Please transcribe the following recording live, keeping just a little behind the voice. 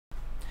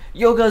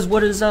Yo guys,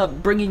 what is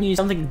up? Bringing you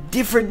something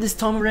different this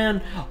time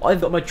around.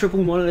 I've got my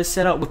triple monitor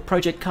set up with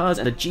project cards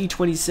and a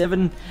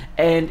G27,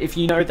 and if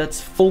you know, that's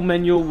full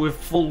manual with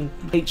full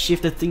heat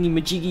shifter thingy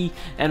majiggy,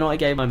 and I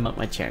gave my mum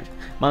my chance.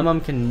 My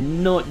mum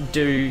cannot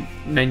do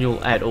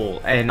manual at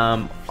all, and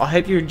I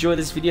hope you enjoy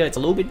this video. It's a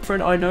little bit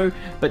different, I know,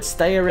 but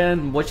stay around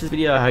and watch this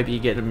video. I hope you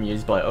get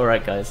amused by it.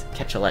 Alright guys,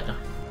 catch you later.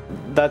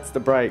 That's the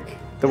brake.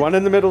 The one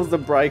in the middle is the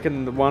brake,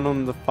 and the one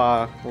on the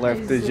far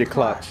left is your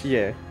clutch.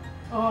 Yeah.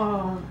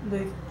 Oh,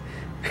 Luke.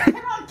 Can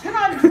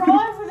I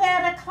drive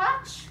without a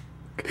clutch?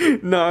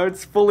 No,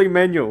 it's fully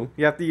manual.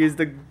 You have to use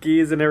the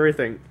gears and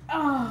everything.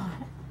 Oh,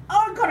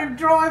 I've got to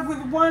drive with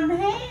one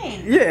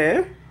hand.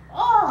 Yeah.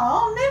 Oh,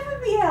 I'll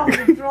never be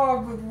able to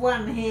drive with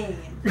one hand.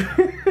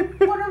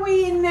 What are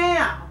we in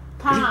now?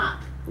 Park.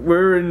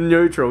 We're in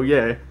neutral,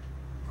 yeah.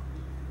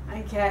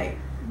 Okay.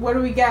 Where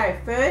do we go?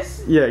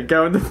 First? Yeah,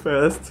 go into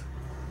first.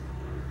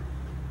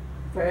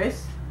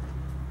 First?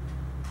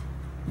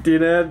 Do you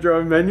know how to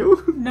drive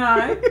manual?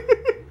 No.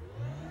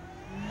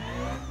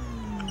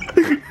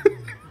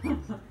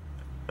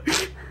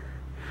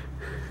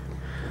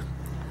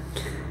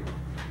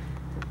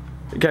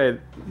 Okay,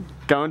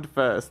 go into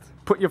first.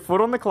 Put your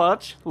foot on the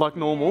clutch, like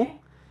normal. Yeah.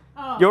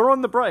 Oh. You're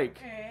on the brake.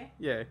 Yeah.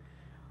 Yeah.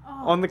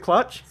 Oh, On the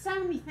clutch.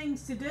 so many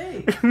things to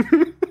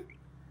do.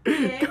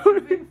 Yeah,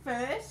 you've been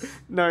first.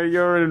 No,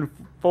 you're in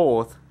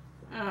fourth.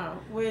 Oh,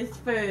 where's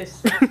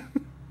first?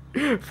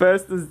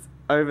 First is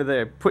over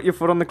there. Put your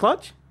foot on the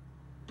clutch.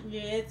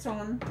 Yeah, it's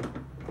on.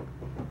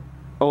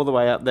 All the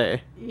way up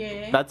there.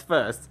 Yeah. That's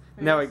first.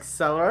 Now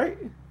accelerate.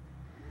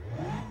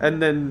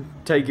 And then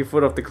take your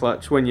foot off the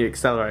clutch when you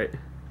accelerate.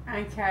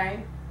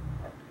 Okay.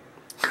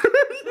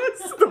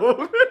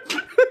 Stop.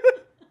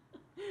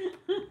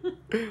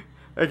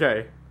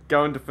 Okay,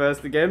 go into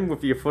first again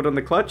with your foot on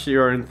the clutch.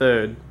 You're in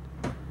third.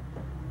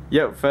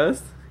 Yep,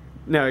 first.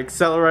 Now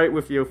accelerate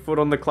with your foot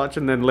on the clutch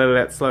and then let it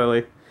out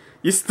slowly.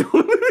 You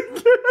stalled it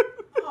again.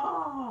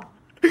 Oh.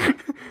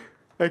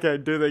 Okay,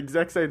 do the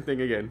exact same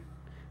thing again.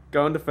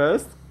 Go into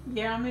first.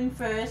 Yeah, I'm in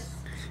first.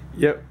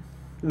 Yep.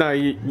 No,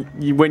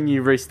 you when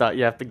you restart,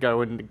 you have to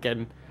go in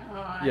again.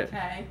 Oh, Yeah.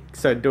 okay.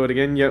 So do it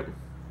again. Yep.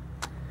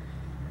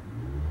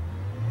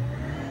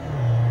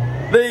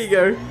 There you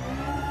go.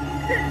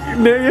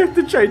 Now you have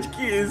to change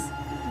gears.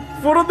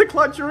 Foot on the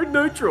clutch, you're in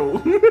neutral.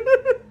 Foot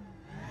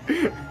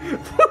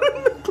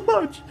on the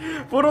clutch.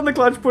 Foot on the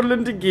clutch, put it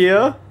into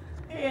gear.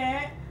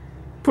 Yeah.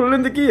 Put it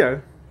into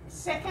gear.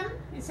 Second?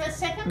 Is that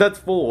second? That's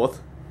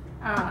fourth.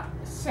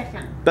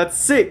 Second. That's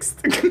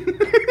sixth.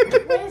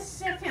 Where's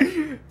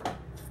second?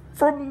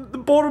 From the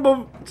bottom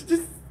of...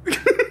 Just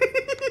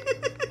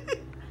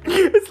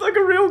it's like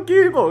a real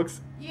gearbox.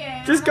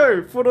 Yeah. Just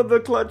go. Foot on the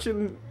clutch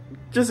and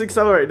just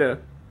accelerate now.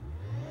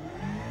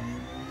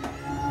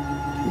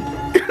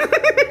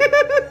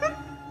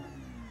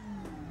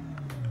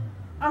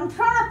 I'm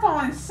trying to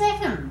find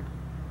second.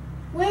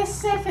 Where's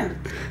second?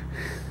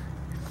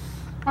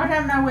 I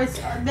don't know where's...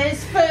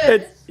 There's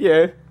first.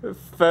 Yeah.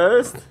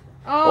 First.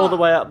 Oh. All the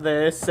way up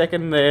there.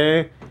 Second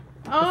there.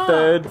 Oh.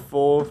 Third,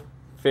 fourth,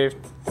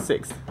 fifth,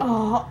 sixth.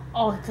 Oh,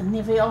 I can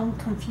never... I'm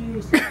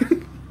confused.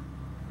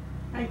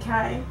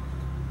 Okay.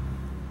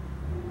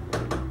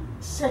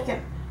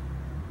 Second.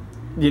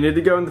 You need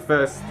to go in the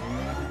first.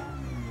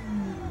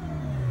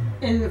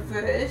 In the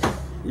first.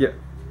 Yep.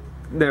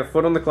 Now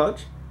foot on the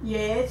clutch. Yeah,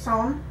 it's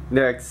on.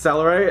 Now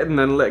accelerate and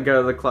then let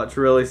go of the clutch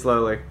really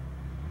slowly.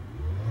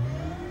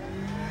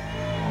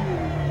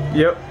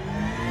 Yep.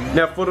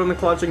 Now foot on the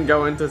clutch and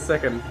go into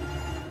second.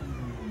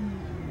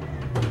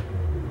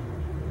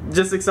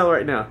 Just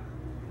accelerate now.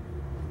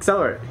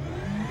 Accelerate.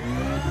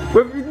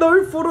 With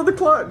no foot on the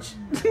clutch.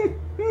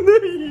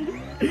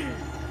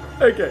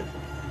 Okay.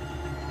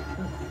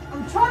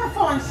 I'm trying to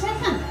find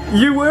second.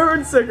 You were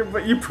in second,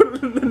 but you put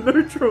it in the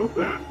neutral.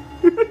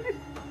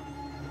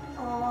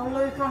 Oh,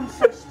 Luke, I'm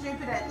so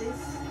stupid at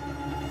this.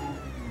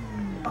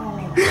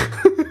 Oh.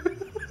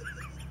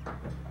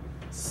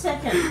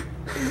 Second.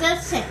 Is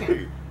that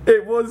second?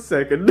 It was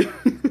second.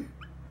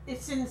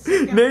 It's in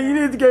second. Now you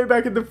need to go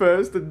back into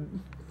first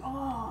and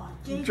Oh,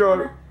 geez,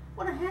 drive.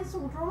 what a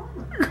hassle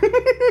driving.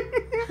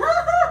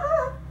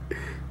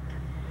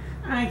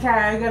 Okay,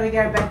 I gotta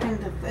go back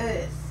into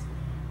first.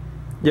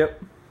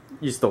 Yep.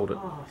 You stalled it.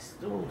 Oh, I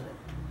stalled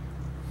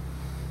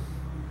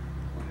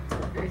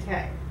it.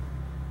 Okay.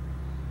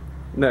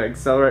 No,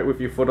 accelerate with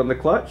your foot on the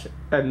clutch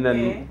and then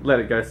Yeah. let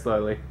it go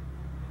slowly.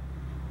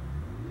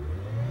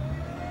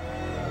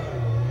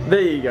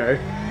 There you go.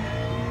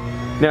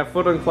 Now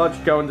foot on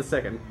clutch, go into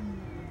second.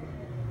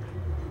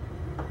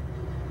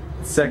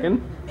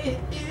 Second? It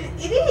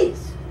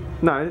is.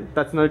 No,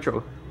 that's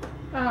neutral.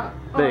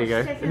 There you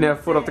go. Second Now and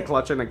foot off the third.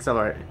 clutch and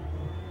accelerate.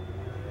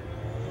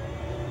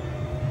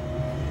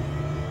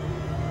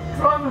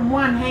 Driving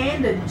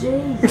one-handed,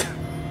 jeez.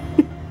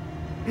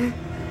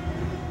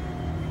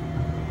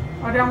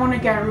 I don't want to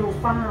go real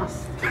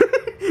fast.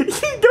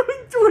 You're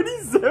going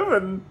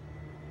 27!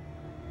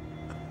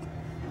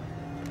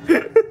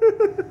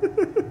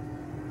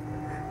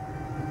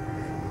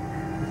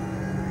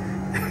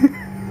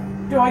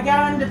 Do I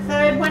go into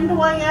third? When do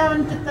I go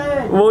into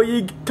third? Well,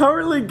 you're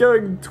currently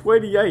going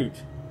 28.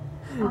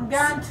 I'm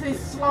going too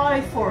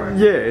slow for it.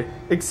 Yeah,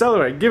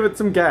 accelerate. Give it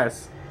some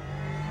gas.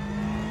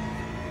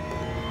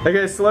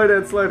 Okay, slow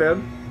down, slow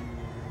down.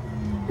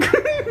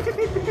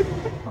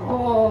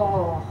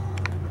 Oh.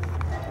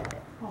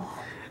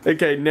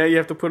 Okay, now you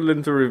have to put it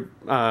into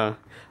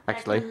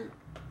actually.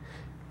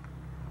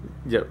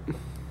 Yep.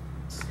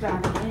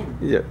 Start again.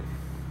 Yep.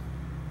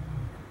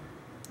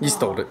 You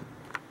stalled it.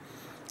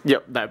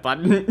 Yep, that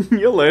button.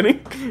 You're learning.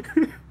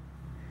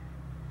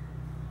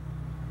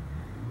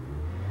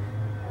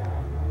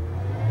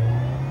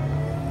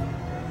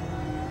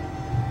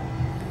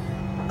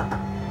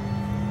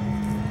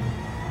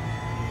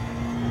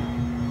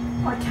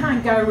 I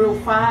can't go real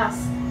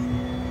fast.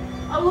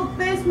 Oh look,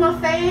 there's my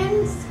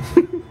fans.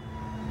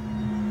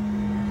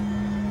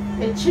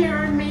 They're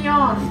cheering me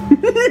on.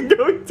 You're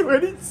going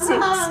 26.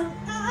 I'm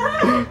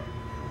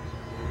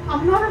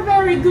not a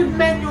very good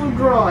manual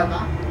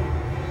driver.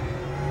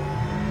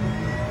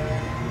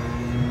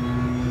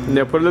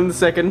 Now put it in the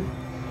second.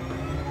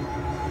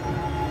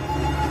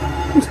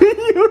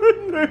 You're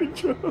in no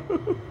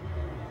job.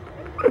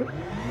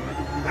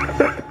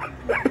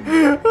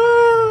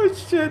 Oh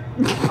shit.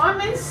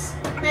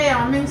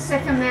 I'm in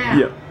second now.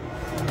 Yep.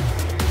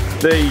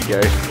 There you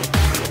go.